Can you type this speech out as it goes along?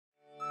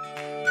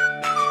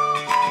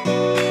Okay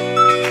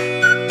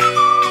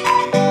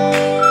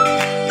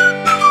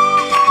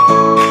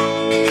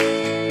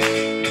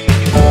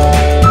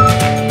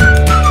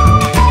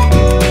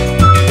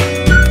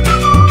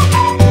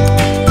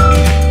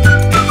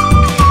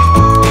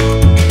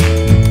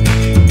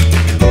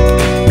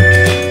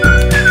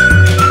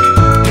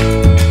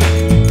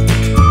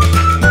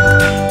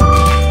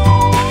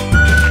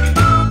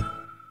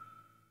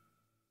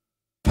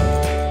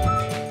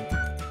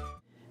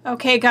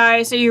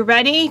guys, are you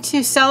ready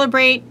to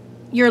celebrate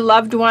your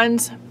loved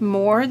ones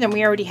more than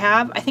we already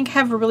have? I think I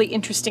have a really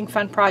interesting,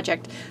 fun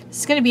project. This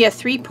is going to be a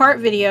 3-part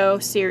video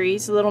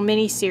series, a little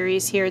mini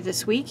series here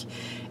this week.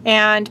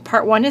 And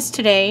part 1 is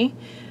today,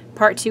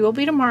 part 2 will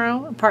be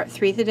tomorrow, and part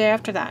 3 the day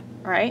after that.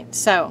 Alright,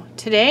 so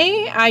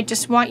today I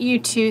just want you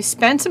to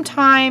spend some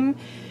time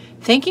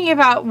thinking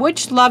about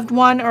which loved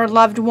one or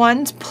loved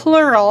ones,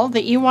 plural,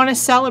 that you want to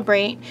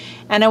celebrate.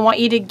 And I want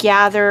you to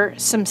gather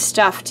some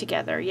stuff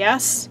together,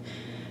 yes?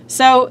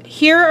 So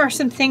here are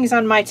some things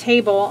on my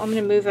table. I'm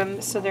going to move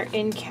them so they're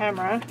in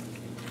camera.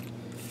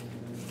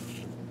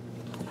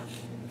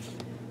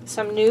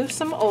 Some new,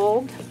 some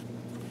old,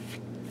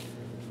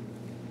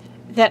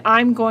 that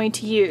I'm going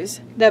to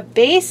use. The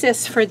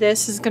basis for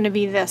this is going to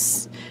be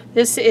this.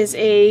 This is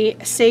a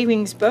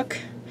savings book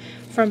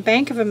from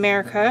Bank of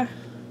America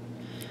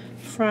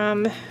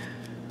from,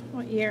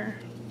 what year?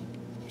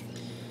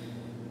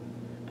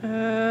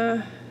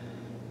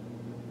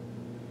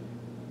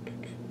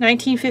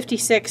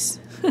 1956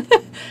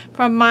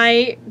 from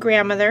my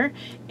grandmother,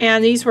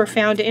 and these were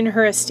found in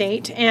her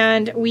estate,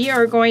 and we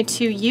are going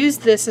to use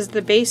this as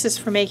the basis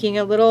for making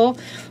a little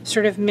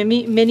sort of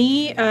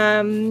mini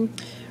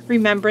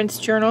remembrance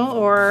journal,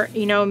 or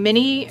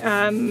mini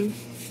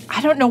I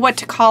don't know what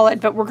to call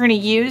it, but we're going to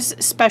use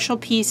special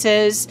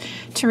pieces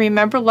to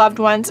remember loved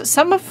ones.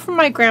 Some from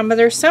my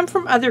grandmother, some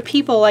from other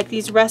people, like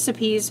these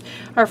recipes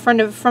are from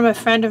a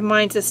friend of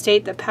mine's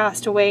estate that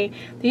passed away.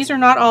 These are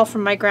not all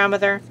from my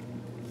grandmother.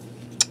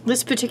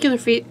 This particular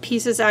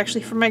piece is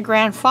actually from my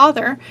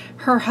grandfather,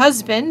 her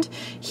husband.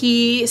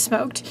 He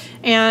smoked,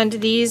 and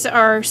these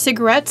are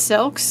cigarette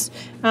silks.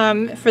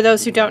 For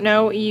those who don't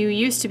know, you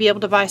used to be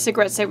able to buy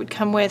cigarettes that would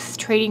come with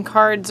trading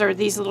cards or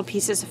these little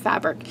pieces of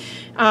fabric.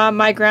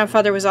 My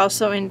grandfather was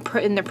also in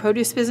the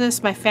produce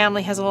business. My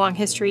family has a long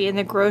history in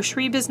the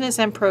grocery business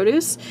and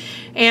produce.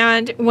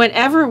 And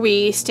whenever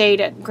we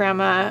stayed at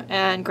Grandma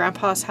and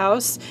Grandpa's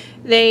house,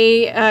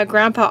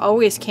 Grandpa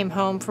always came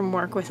home from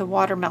work with a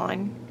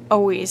watermelon.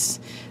 Always.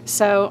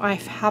 So I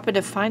happened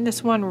to find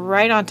this one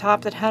right on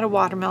top that had a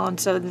watermelon,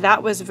 so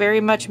that was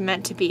very much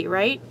meant to be,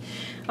 right?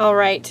 All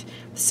right.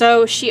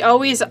 So she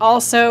always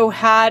also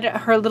had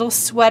her little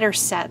sweater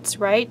sets,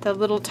 right? The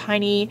little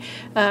tiny,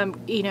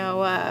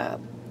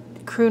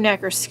 crew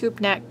neck or scoop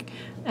neck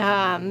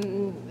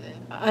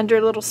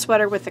under little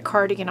sweater with the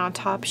cardigan on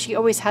top. She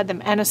always had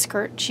them, and a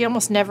skirt. She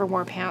almost never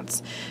wore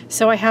pants.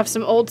 So I have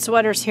some old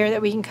sweaters here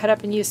that we can cut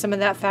up and use some of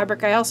that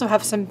fabric. I also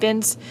have some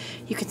bins.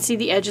 You can see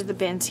the edge of the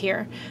bins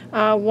here.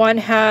 One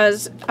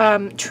has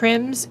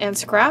trims and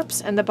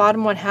scraps, and the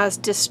bottom one has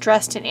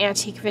distressed and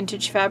antique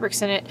vintage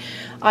fabrics in it.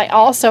 I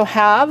also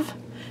have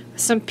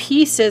some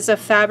pieces of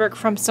fabric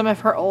from some of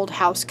her old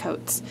house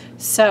coats.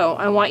 So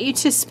I want you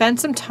to spend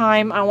some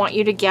time. I want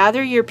you to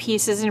gather your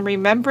pieces in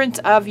remembrance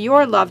of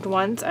your loved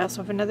ones. I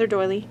also have another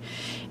doily.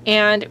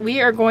 And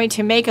we are going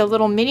to make a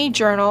little mini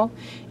journal,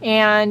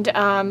 and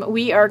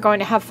we are going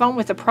to have fun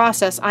with the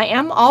process. I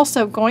am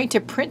also going to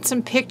print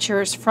some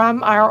pictures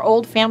from our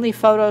old family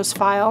photos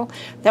file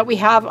that we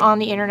have on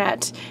the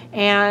internet,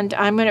 and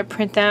I'm going to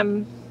print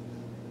them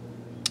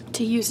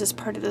to use as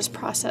part of this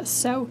process.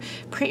 So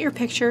print your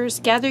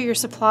pictures, gather your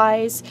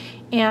supplies,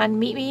 and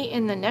meet me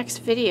in the next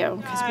video.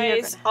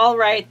 Guys, all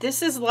right,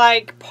 this is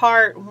like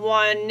part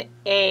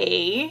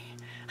 1A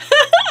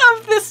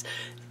of this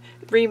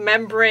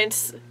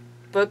remembrance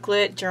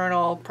booklet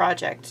journal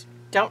project.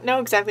 Don't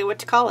know exactly what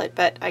to call it,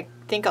 but I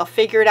think I'll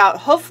figure it out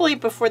hopefully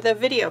before the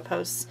video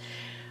posts.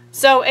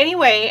 So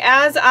anyway,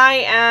 as I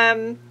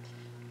am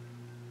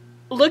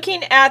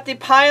looking at the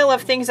pile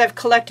of things I've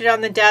collected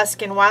on the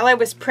desk, and while I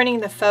was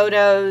printing the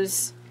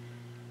photos,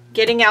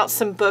 getting out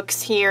some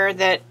books here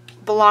that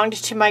belonged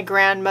to my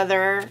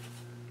grandmother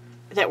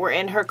that were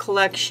in her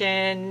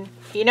collection,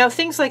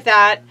 things like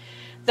that,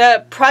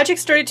 the project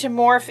started to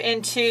morph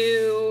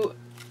into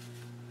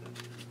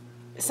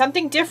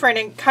something different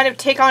and kind of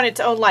take on its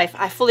own life.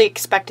 I fully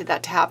expected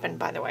that to happen,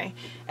 by the way,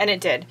 and it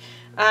did.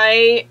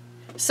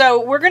 So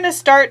we're going to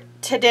start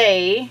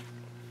today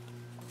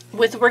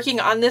with working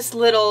on this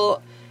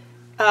little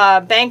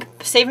bank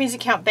savings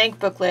account bank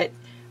booklet.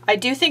 I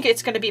do think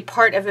it's going to be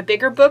part of a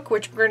bigger book,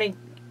 which we're going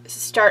to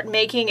start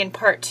making in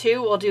part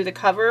 2. We'll do the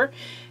cover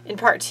in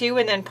part 2,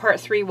 and then part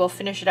 3 we'll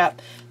finish it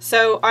up.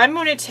 So I'm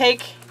going to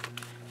take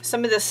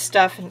some of this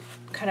stuff and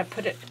kind of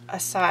put it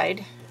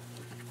aside,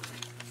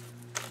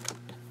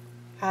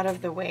 out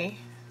of the way.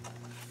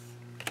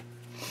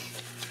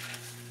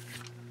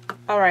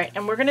 All right,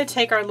 and we're going to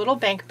take our little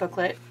bank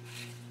booklet,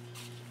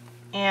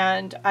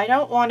 and I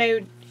don't want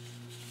to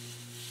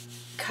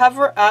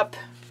cover up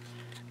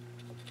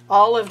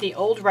all of the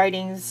old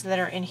writings that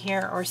are in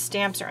here or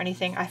stamps or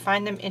anything. I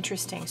find them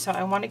interesting, so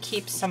I want to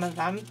keep some of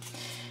them.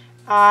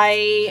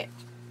 I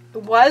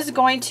was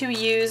going to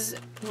use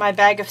my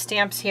bag of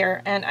stamps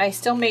here, and I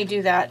still may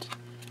do that,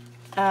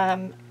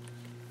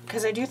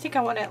 because I do think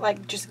I want to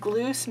like just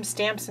glue some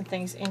stamps and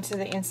things into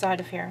the inside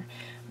of here.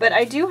 But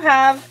I do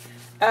have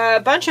a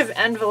bunch of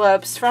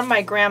envelopes from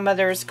my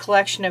grandmother's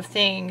collection of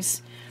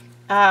things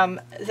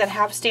that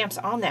have stamps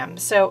on them.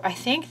 So I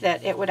think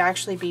that it would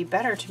actually be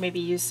better to maybe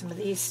use some of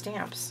these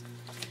stamps.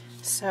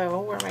 So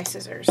where are my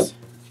scissors?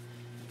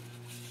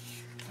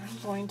 I'm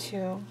going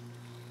to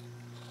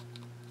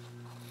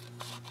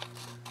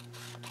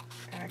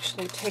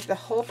actually take the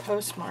whole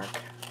postmark.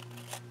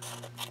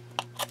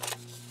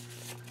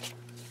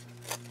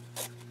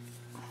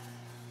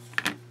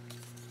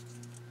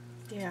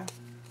 Yeah.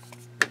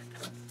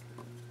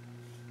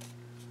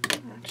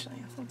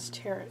 Actually, let's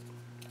tear it.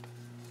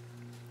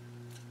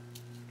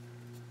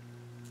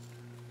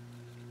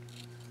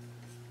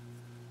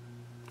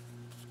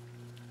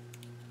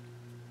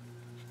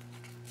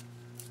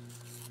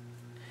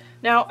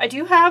 Now, I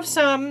do have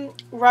some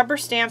rubber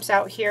stamps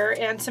out here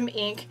and some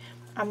ink.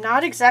 I'm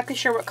not exactly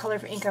sure what color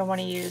of ink I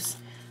want to use.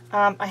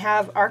 I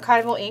have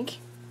archival ink.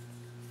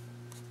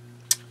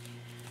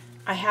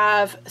 I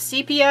have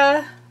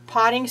sepia,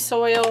 potting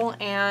soil,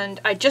 and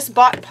I just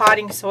bought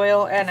potting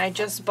soil, and I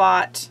just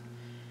bought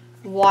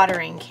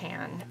watering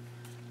can.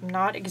 I'm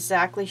not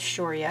exactly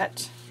sure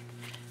yet.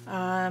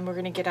 We're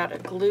going to get out a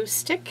glue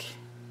stick.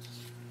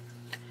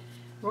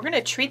 We're going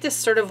to treat this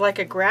sort of like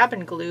a grab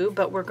and glue,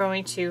 but we're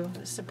going to,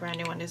 this is a brand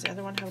new one. Does the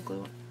other one have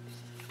glue?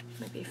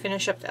 Maybe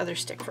finish up the other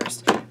stick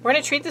first. We're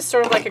going to treat this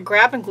sort of like a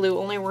grab and glue,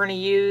 only we're going to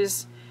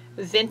use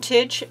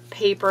vintage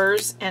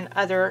papers and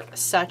other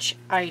such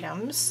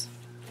items.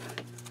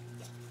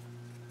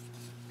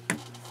 I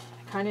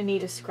kind of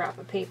need a scrap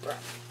of paper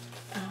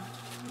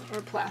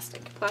or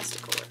plastic.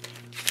 Plastic will work.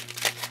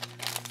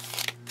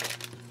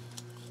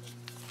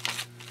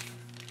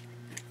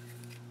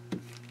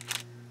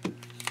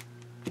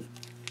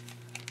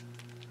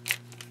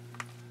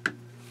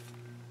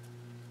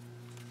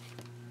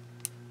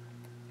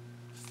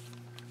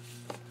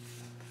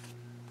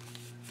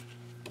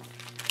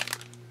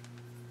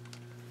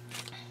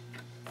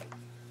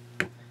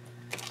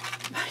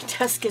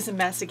 Desk is a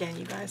mess again,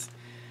 you guys.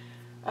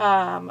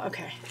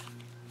 Okay.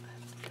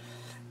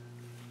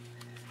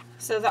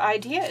 So the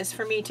idea is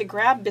for me to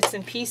grab bits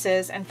and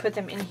pieces and put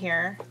them in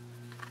here.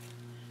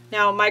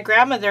 Now, my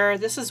grandmother,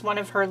 this is one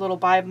of her little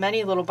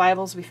many little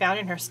Bibles we found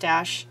in her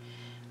stash.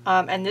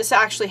 And this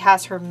actually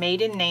has her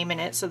maiden name in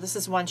it. So this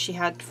is one she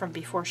had from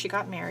before she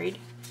got married.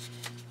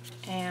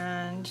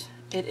 And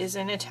it is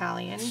in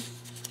Italian.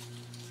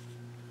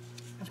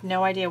 I have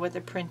no idea what the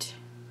print.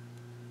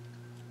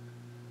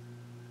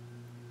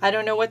 I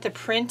don't know what the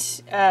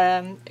print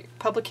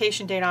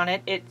publication date on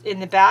it. In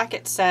the back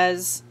it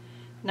says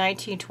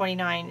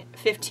 1929,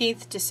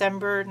 15th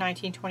December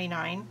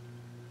 1929.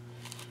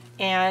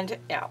 And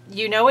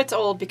you know it's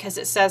old because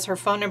it says her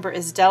phone number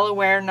is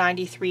Delaware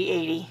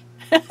 9380.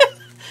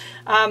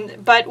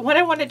 But what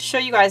I wanted to show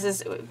you guys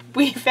is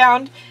we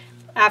found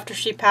after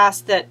she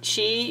passed that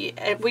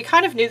we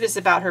kind of knew this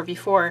about her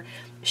before.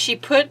 She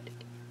put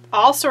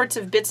all sorts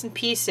of bits and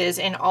pieces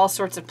in all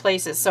sorts of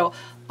places. So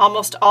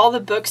almost all the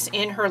books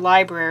in her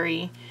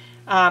library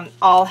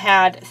all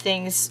had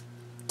things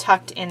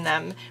tucked in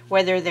them,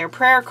 whether they're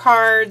prayer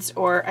cards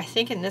or I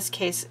think in this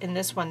case, in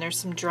this one, there's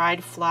some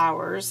dried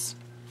flowers.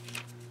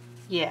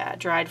 Yeah,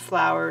 dried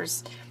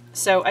flowers.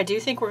 So I do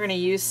think we're going to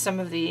use some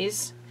of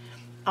these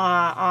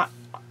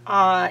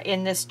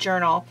in this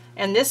journal.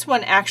 And this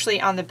one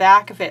actually on the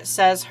back of it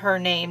says her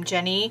name,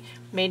 Jenny.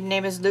 Maiden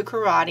name is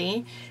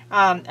Lucarati.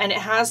 And it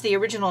has the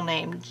original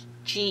name,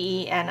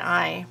 Geni.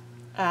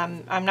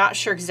 I'm not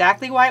sure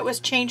exactly why it was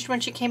changed when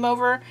she came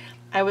over.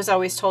 I was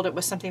always told it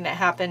was something that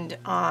happened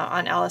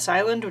on Ellis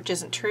Island, which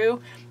isn't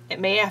true. It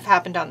may have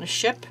happened on the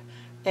ship.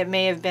 It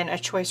may have been a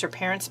choice her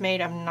parents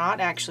made. I'm not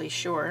actually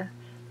sure.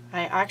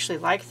 I actually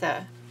like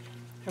the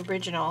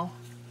original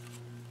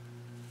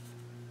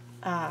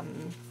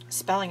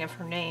spelling of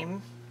her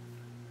name.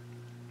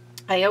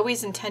 I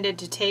always intended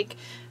to take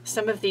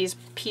some of these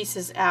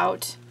pieces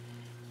out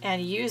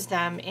and use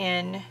them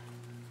in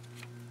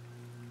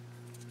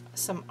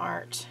some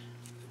art.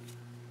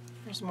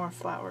 There's more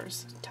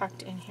flowers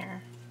tucked in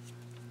here.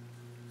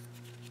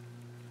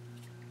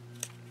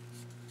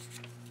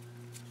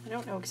 I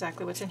don't know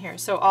exactly what's in here.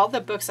 So all the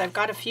books, I've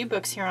got a few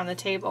books here on the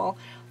table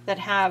that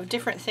have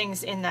different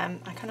things in them.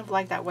 I kind of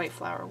like that white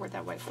flower. Where'd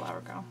that white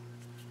flower go?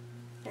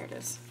 There it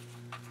is.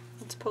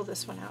 Let's pull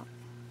this one out.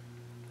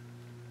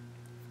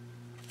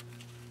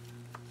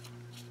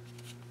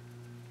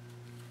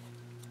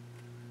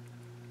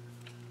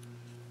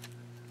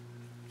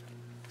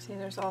 See,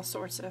 there's all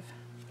sorts of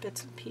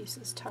bits and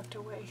pieces tucked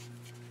away.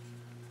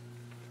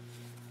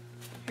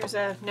 Here's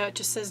a note,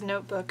 just says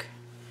notebook,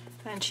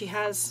 and she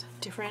has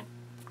different,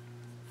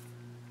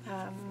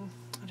 I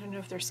don't know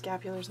if they're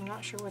scapulars, I'm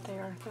not sure what they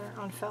are, they're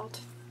on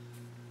felt.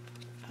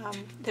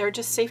 They're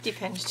just safety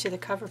pins to the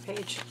cover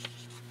page,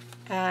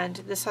 And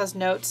this has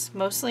notes,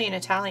 mostly in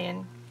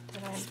Italian.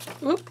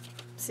 Oop,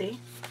 see?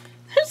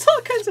 There's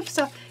all kinds of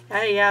stuff.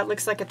 Yeah, it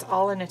looks like it's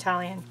all in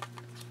Italian.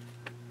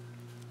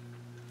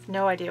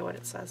 No idea what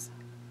it says.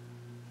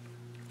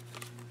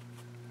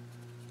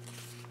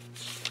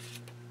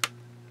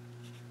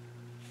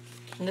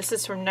 And this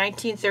is from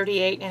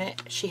 1938, and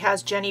she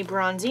has Jenny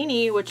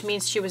Bronzini, which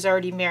means she was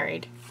already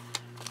married.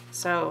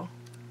 So,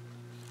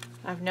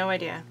 I have no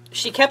idea.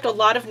 She kept a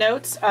lot of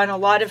notes on a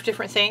lot of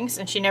different things,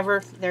 and she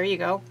never, there you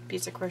go,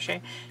 piece of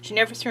crochet. She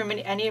never threw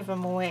any of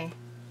them away.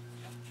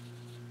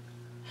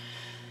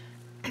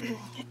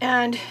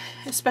 And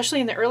especially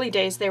in the early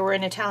days, they were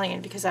in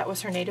Italian because that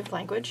was her native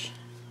language.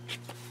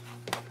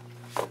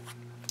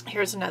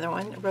 Here's another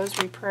one,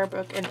 Rosary Prayer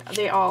Book, and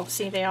they all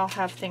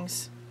have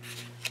things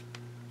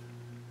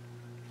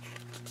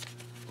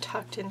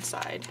tucked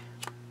inside.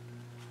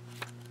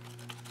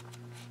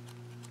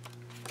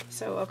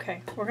 So,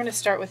 okay, we're going to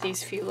start with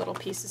these few little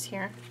pieces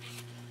here.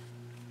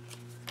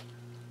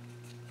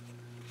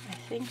 I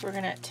think we're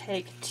going to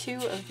take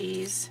 2 of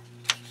these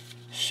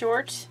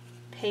short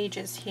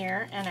pages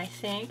here, and I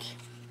think,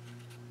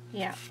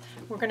 yeah,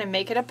 we're going to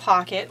make it a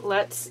pocket.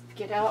 Let's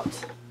get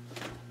out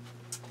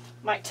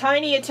my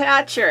tiny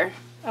attacher.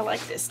 I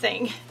like this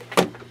thing.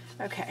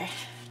 Okay,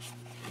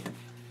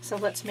 so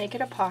let's make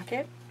it a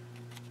pocket.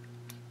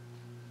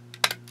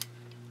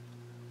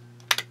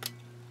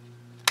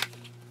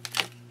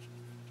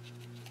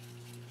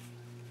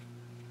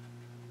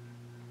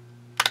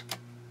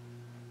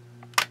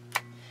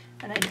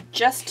 And I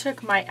just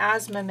took my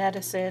asthma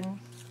medicine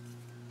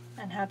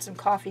and had some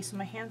coffee, so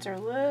my hands are a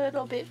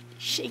little bit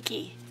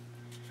shaky.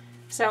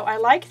 So I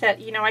like that,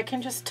 you know, I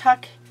can just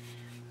tuck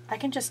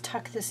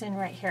this in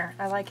right here.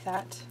 I like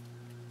that.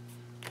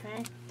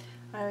 Okay.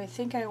 I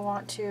think I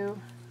want to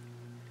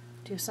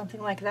do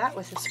something like that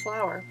with this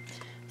flower.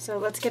 So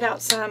let's get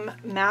out some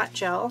matte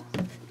gel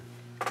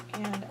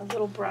and a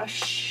little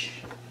brush.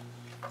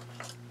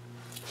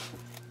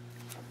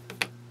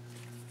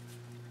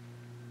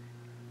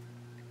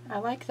 I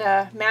like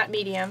the matte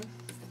medium,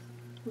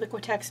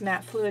 Liquitex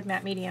Matte Fluid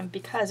Matte Medium,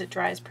 because it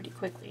dries pretty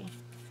quickly.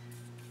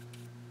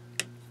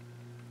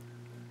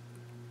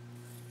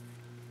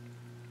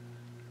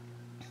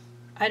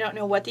 I don't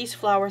know what these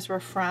flowers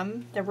were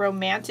from. The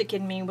romantic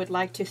in me would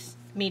like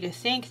me to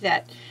think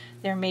that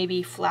there may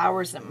be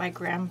flowers that my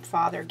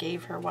grandfather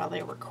gave her while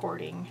they were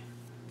courting.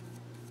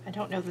 I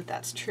don't know that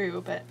that's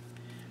true, but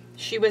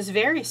she was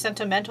very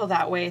sentimental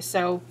that way,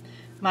 so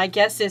my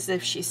guess is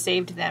if she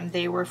saved them,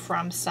 they were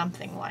from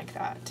something like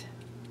that.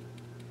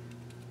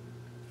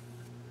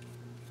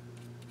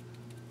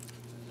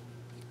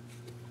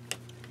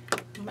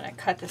 I'm going to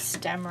cut the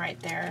stem right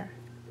there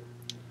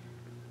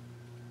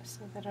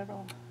so that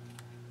it'll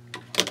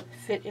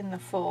fit in the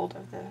fold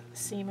of the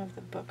seam of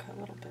the book a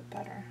little bit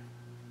better.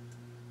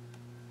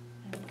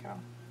 There we go.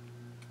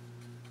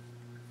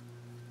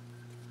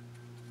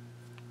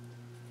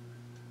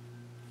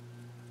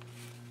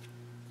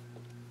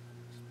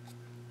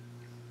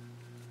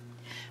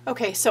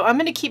 Okay, so I'm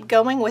going to keep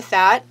going with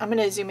that. I'm going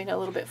to zoom in a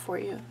little bit for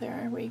you.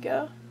 There we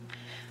go.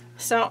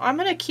 So I'm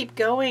going to keep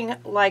going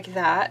like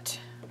that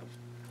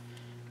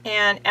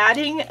and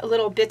adding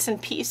little bits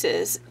and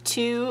pieces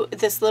to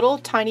this little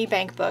tiny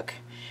bank book.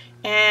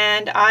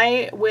 And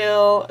I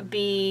will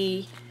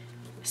be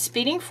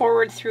speeding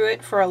forward through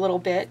it for a little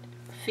bit.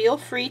 Feel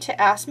free to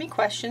ask me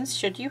questions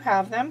should you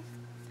have them.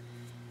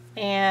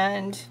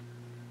 And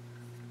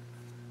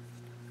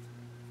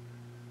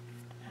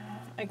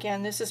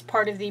again, this is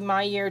part of the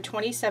My Year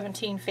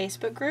 2017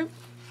 Facebook group,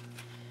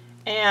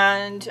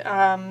 and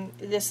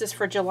this is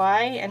for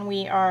July, and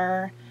we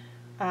are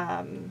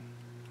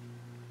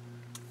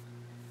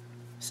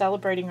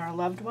celebrating our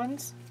loved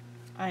ones.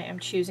 I am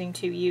choosing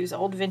to use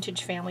old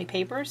vintage family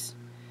papers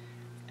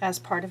as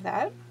part of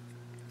that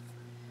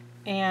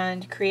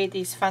and create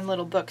these fun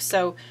little books.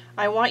 So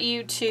I want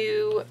you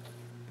to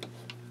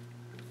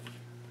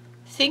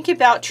think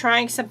about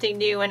trying something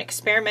new and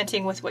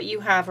experimenting with what you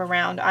have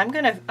around. I'm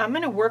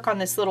gonna work on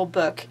this little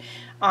book.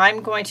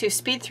 I'm going to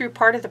speed through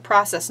part of the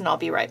process and I'll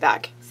be right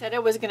back. Said I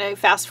was gonna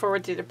fast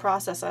forward through the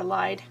process. I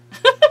lied.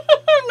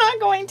 I'm not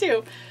going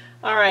to.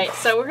 All right,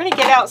 so we're gonna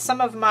get out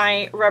some of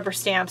my rubber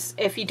stamps.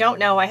 If you don't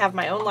know, I have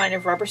my own line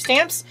of rubber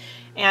stamps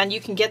and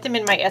you can get them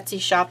in my Etsy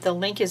shop. The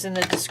link is in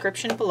the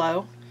description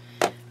below.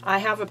 I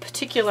have a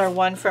particular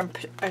one from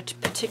a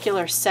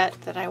particular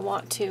set that I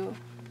want to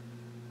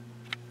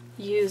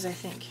use, I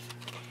think.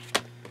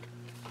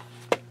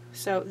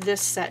 So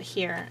this set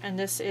here, and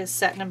this is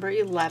set number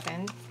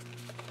 11.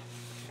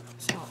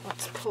 So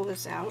let's pull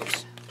this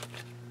out.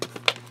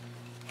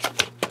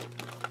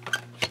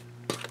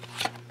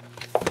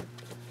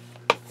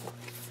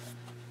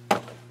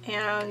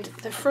 And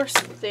the first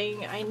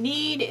thing I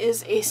need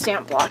is a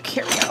stamp block.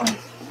 Here we go.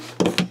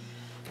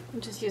 I'll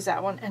just use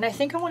that one. And I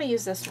think I want to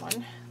use this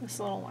one, this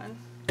little one.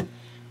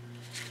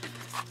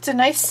 It's a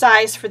nice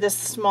size for this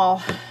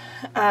small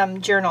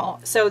journal.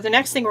 So the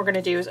next thing we're going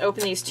to do is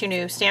open these two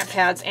new stamp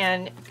pads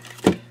and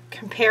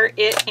compare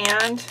it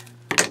and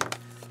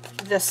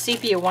the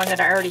sepia one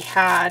that I already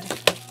had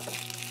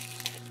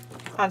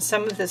on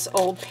some of this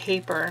old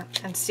paper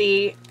and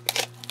see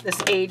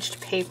this aged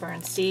paper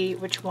and see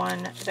which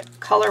one,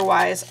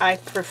 color-wise, I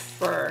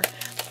prefer.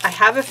 I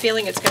have a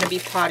feeling it's going to be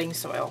potting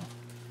soil.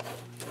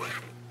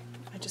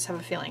 I just have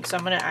a feeling. So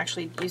I'm going to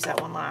actually use that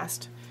one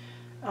last.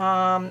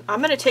 I'm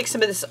going to take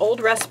some of this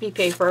old recipe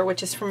paper,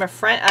 which is from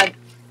a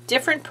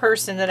different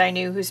person that I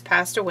knew who's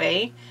passed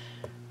away.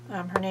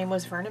 Her name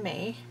was Verna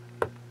May.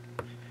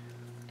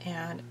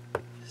 And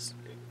this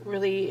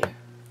really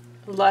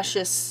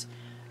luscious,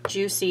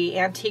 juicy,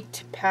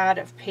 antiqued pad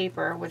of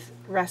paper with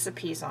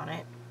recipes on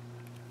it.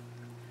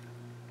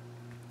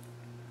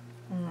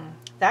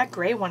 That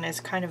gray one is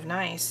kind of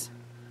nice.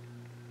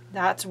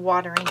 That's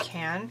watering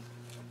can.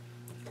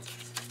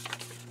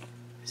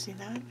 See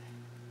that?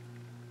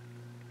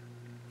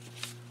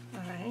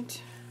 All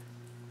right.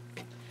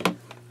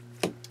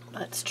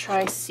 Let's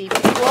try sepia.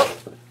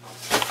 Whoa.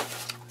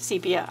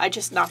 Sepia. I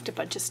just knocked a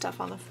bunch of stuff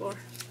on the floor.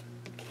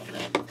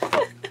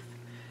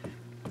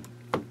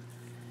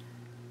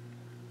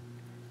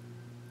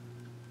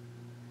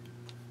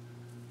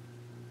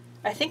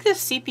 I think the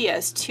sepia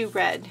is too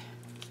red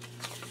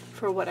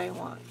for what I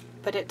want,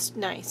 but it's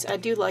nice. I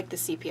do like the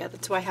sepia.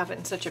 That's why I have it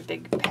in such a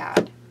big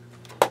pad.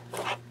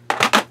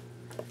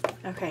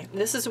 Okay,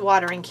 this is a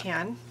watering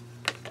can.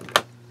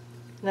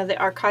 Now the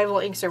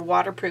archival inks are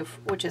waterproof,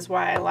 which is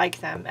why I like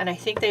them. And I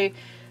think the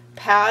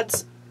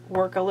pads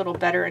work a little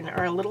better and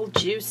are a little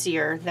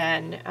juicier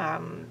than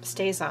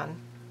StazOn.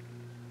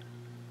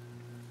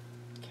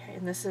 Okay,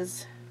 and this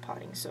is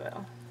potting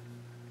soil.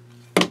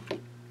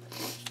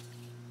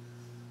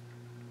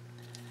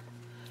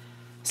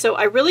 So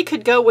I really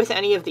could go with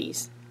any of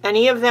these.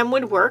 Any of them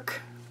would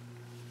work.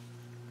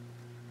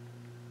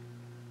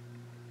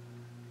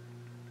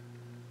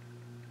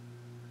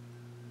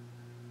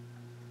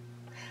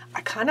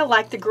 I kind of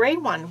like the gray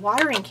one,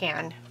 watering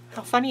can.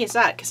 How funny is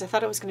that? Because I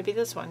thought it was going to be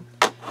this one.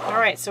 All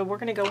right, so we're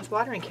going to go with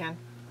watering can.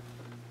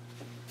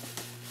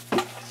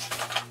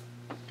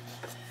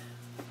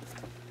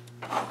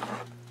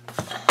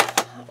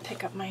 I'll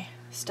pick up my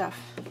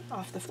stuff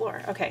off the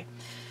floor. Okay,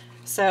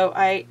 so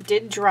I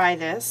did dry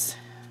this.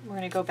 We're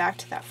going to go back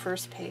to that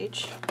first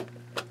page.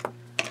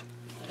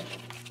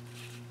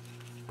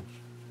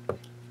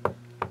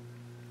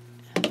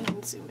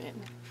 And zoom in.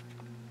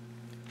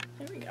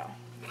 There we go.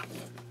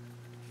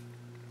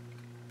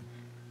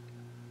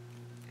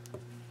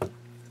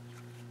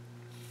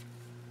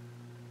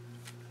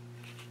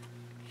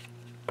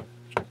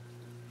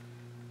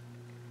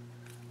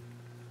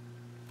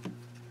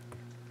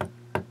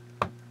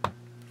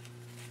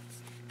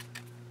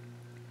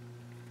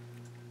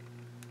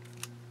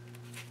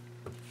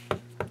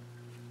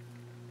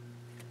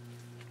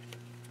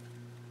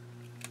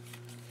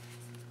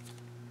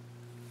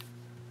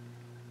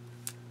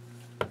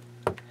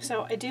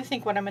 So I do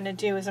think what I'm going to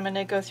do is I'm going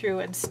to go through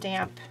and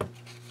stamp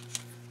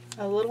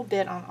a little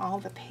bit on all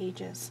the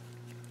pages.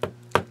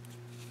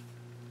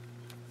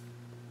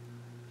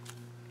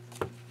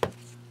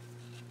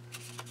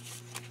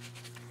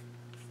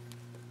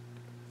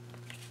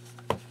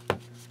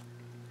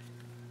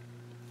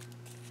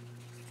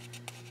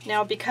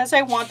 Now, because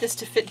I want this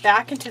to fit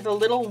back into the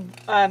little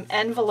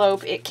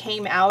envelope it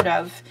came out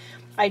of,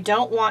 I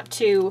don't want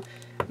to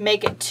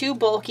make it too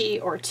bulky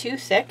or too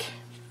thick,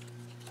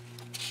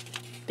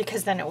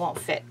 because then it won't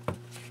fit.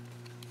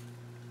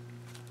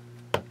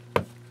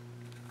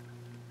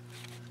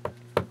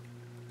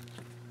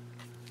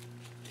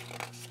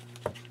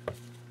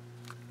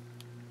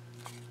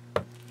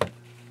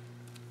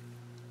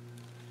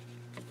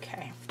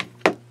 Okay.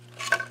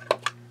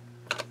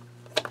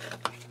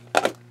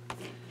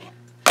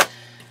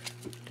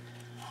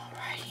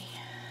 Alrighty.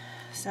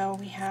 So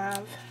we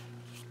have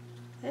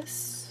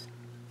this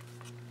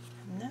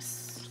and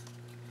this.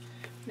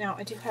 Now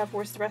I do have,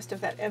 where's the rest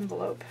of that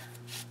envelope?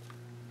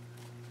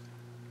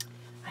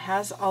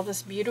 Has all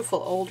this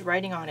beautiful old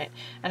writing on it,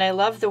 and I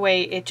love the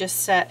way it just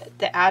set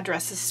the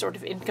address is sort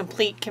of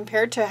incomplete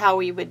compared to how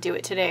we would do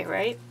it today,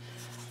 right?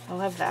 I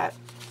love that.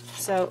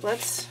 So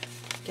let's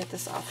get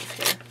this off of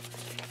here.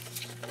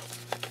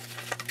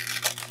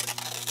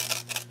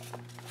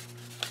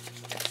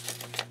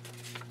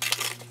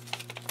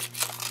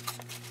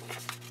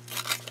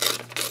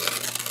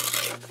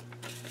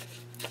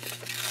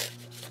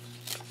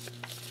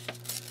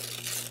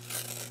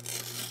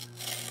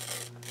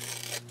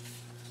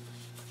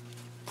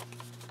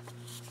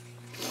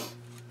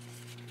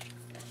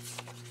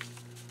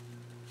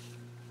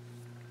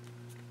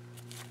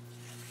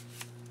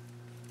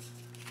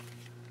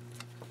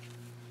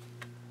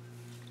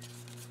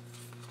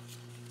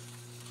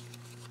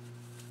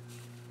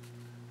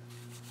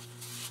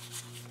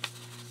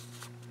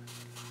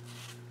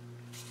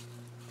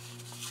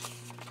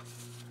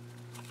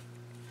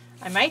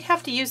 I might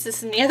have to use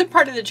this in the other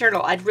part of the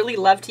journal. I'd really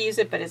love to use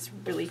it, but it's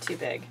really too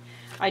big.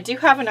 I do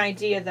have an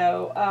idea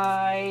though.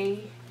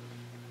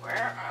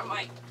 Where are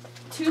my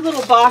 2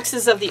 little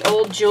boxes of the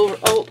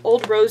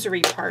old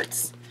rosary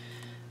parts?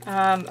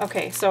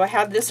 Okay, so I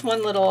have this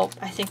one little,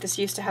 I think this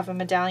used to have a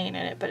medallion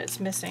in it, but it's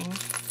missing.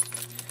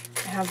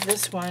 I have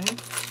this one.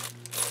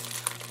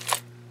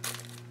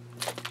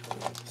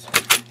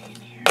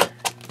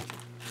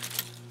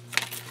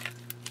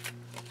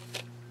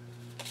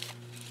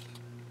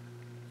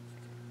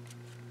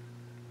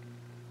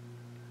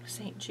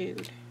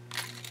 chewed.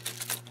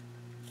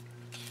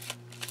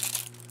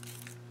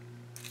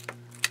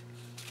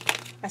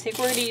 I think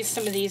we're going to use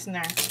some of these in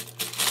there.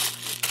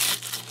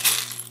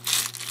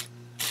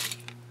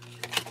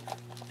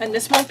 And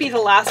this won't be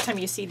the last time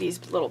you see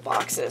these little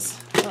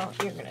boxes. Well,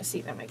 you're going to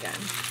see them again.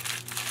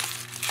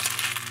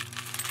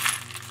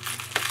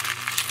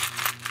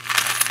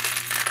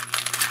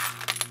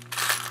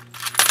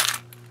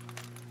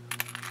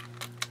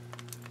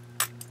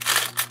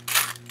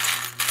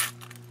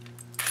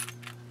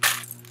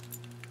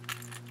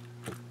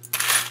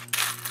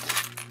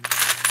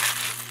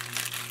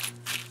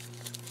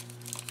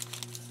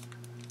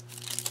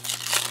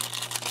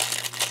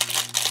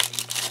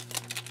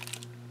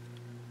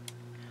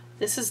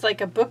 This is like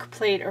a book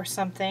plate or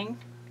something.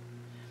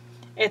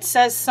 It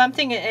says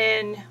something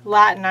in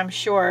Latin, I'm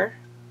sure.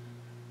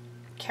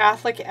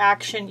 Catholic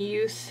Action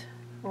Youth,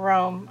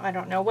 Rome. I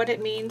don't know what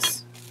it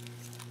means.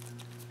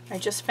 I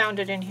just found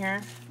it in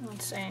here.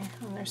 Let's see.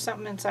 Oh, there's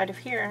something inside of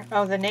here.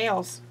 Oh, the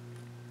nails.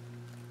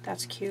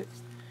 That's cute.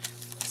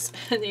 It's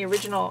the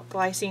original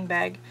glycine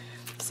bag.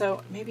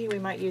 So maybe we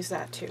might use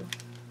that too.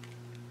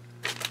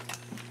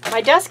 My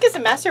desk is a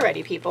mess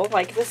already, people.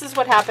 Like, this is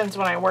what happens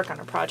when I work on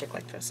a project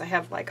like this. I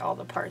have, like, all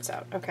the parts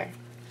out. Okay.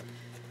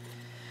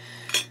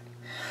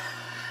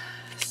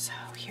 So,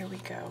 here we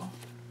go.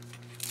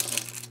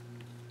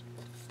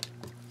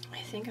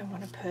 I think I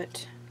want to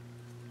put...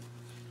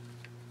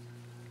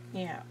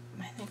 Yeah,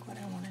 I think what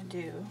I want to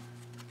do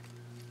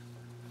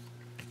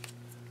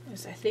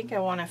is I think I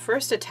want to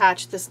first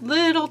attach this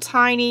little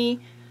tiny...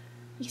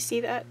 You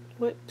see that?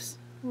 Whoops.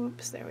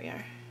 Whoops, there we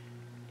are.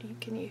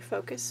 Can you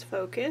focus?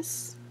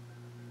 Focus.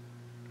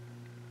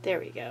 There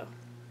we go.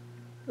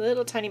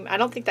 Little tiny, I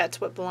don't think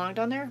that's what belonged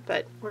on there,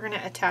 but we're going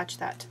to attach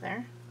that to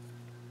there.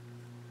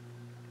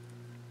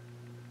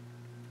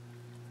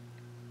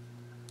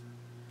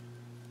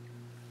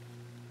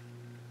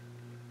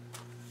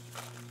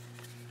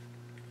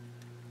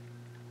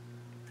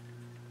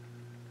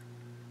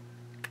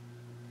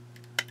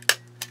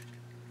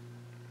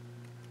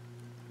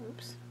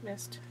 Oops,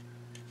 missed.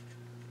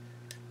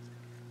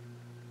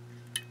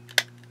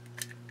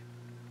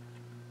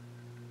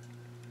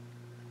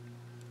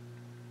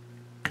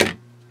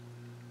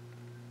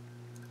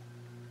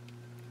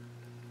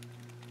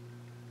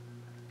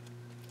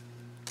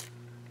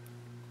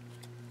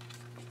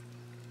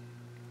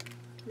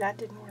 That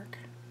didn't work.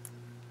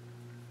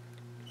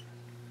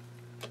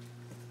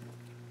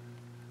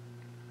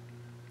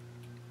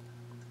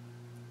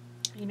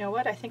 You know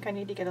what? I think I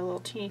need to get a little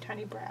teeny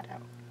tiny brad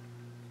out.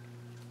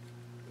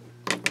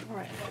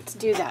 Alright, let's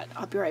do that.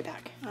 I'll be right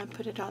back. I'll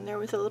put it on there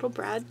with a little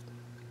brad.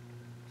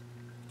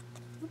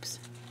 Oops.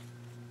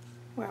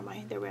 Where am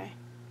I? There we are.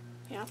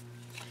 Yeah.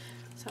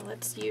 So we're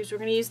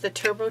going to use the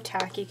Turbo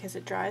Tacky because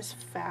it dries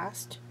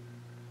fast.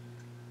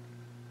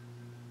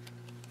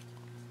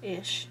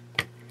 Ish.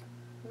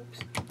 Oops.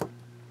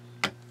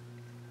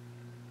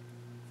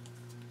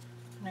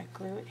 And I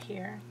glue it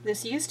here.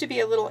 This used to be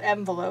a little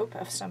envelope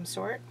of some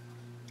sort.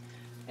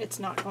 It's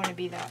not going to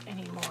be that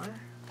anymore.